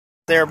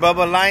there,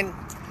 Bubba.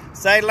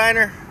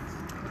 Sideliner.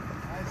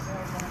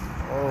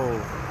 Oh,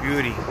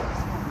 beauty.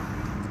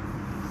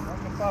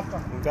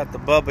 We got the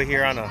Bubba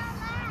here on a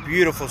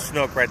beautiful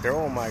snook right there.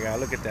 Oh my God,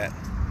 look at that.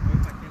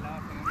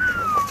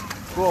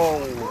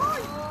 Whoa.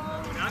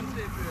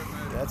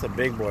 That's a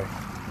big boy.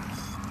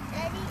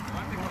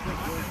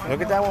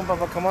 Look at that one,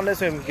 Bubba. Come on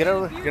this way. Get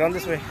on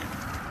this way.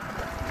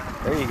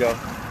 There you go.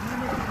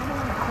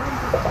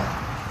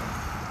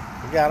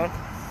 You got him.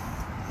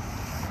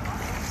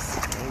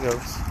 There he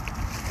goes.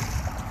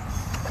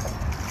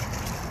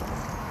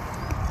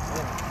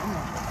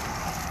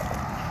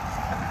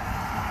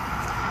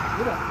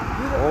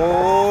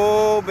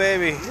 Oh,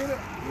 baby.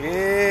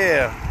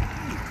 Yeah.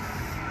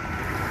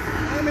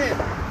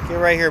 Get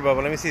right here,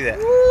 Bubba. Let me see that.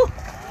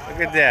 Look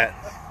at that.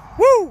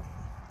 Woo!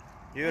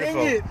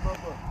 Beautiful.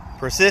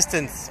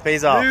 Persistence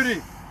pays off.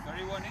 Beauty.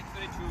 31 inch,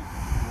 32.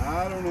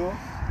 I don't know.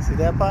 See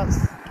that, Pops?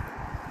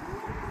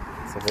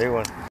 It's a big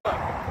one.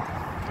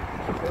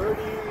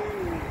 30.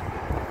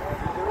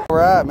 All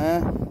right,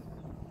 man.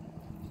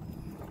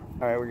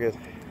 All right, we're good.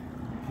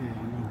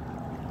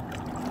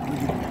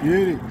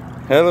 Beauty.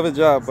 Hell of a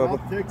job, Bubba.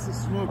 South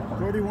Texas snook,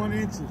 31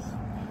 inches.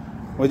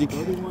 What'd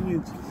you? 31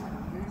 inches.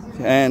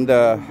 And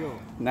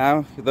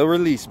now the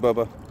release,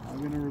 Bubba.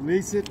 I'm gonna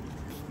release it.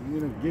 I'm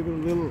gonna give it a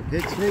little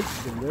head shake,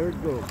 and there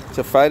it goes.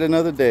 To fight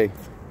another day.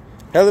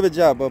 Hell of a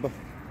job, Bubba.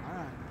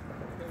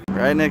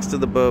 Right next to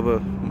the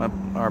Bubba,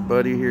 our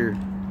buddy here,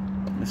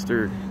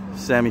 Mr.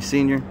 Sammy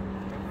Sr.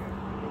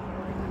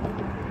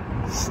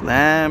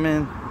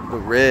 Slamming the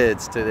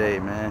reds today,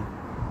 man.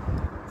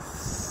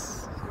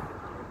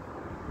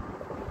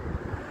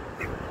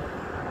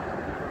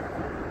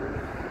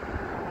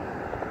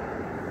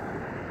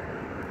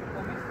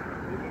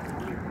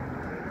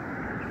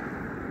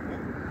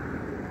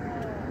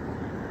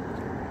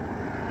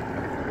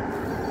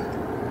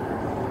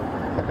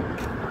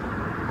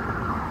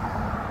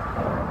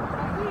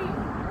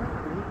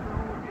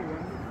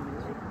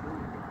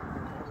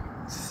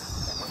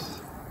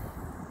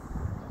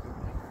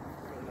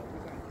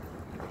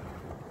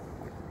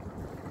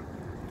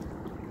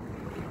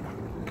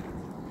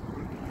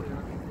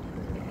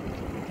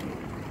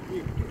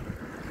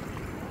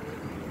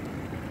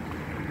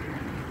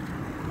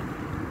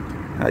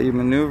 How you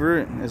maneuver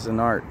it is an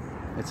art.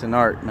 It's an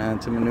art, man,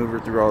 to maneuver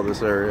through all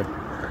this area.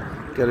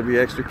 Got to be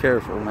extra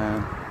careful,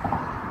 man.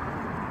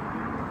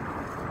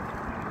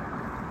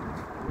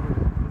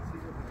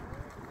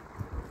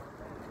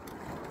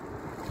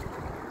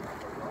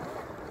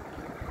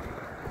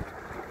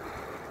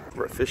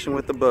 We're fishing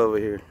with the Bubba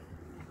here.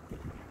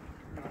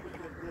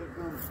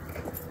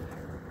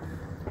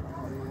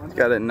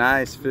 Got a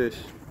nice fish.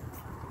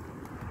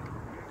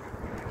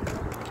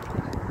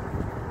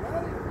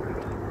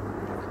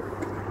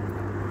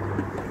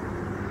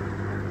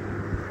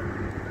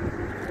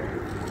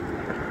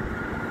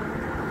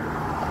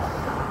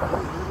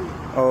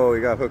 Oh,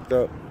 he got hooked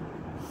up.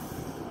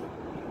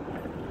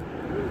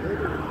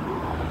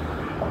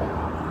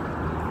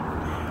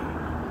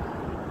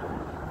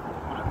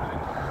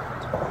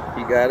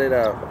 He got it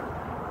out.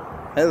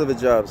 Hell of a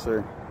job,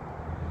 sir.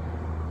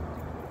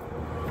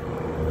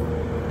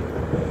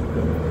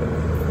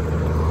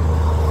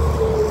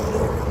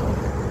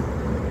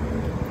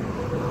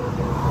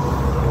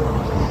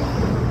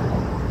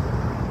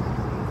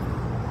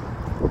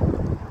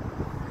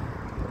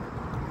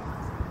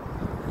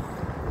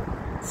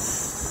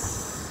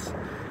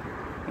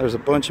 There's a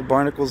bunch of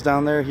barnacles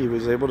down there. He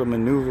was able to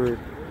maneuver.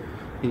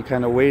 He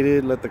kind of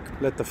waited, let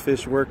the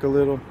fish work a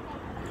little,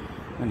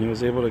 and he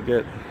was able to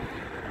get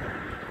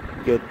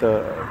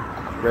the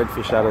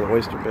redfish out of the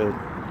oyster bed.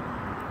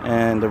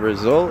 And the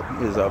result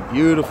is a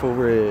beautiful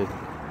red.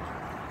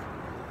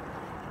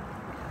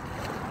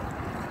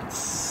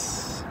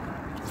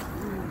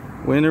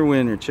 Winner,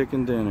 winner,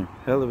 chicken dinner.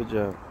 Hell of a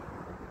job.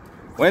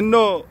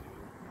 Bueno.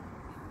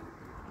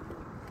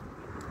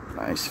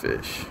 Nice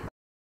fish.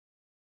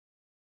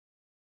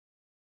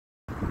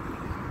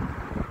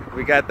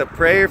 We got the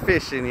prayer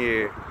fishing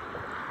here.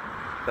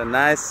 The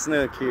nice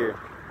snook here.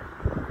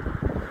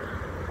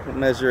 We'll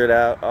measure it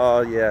out.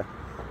 Oh yeah,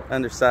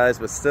 undersized,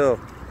 but still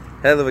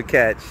hell of a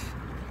catch.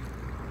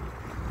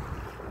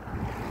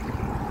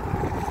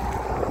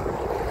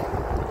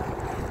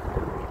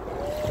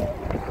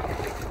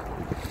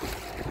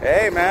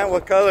 Hey man,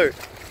 what color?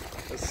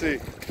 Let's see.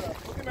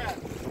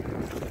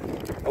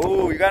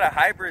 Oh, you got a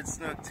hybrid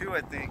snook too,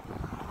 I think.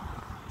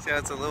 See how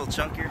it's a little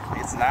chunkier?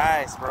 It's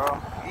nice, bro.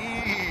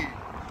 Eee.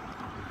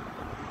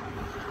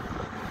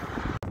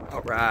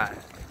 All right,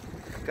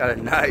 got a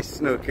nice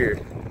snook here.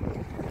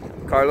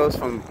 Carlos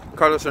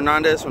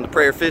Hernandez from the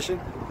Prayer Fishing.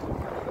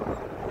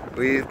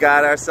 We've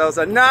got ourselves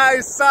a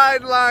nice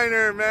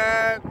sideliner,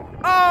 man.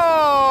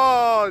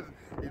 Oh,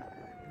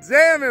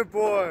 damn it,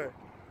 boy.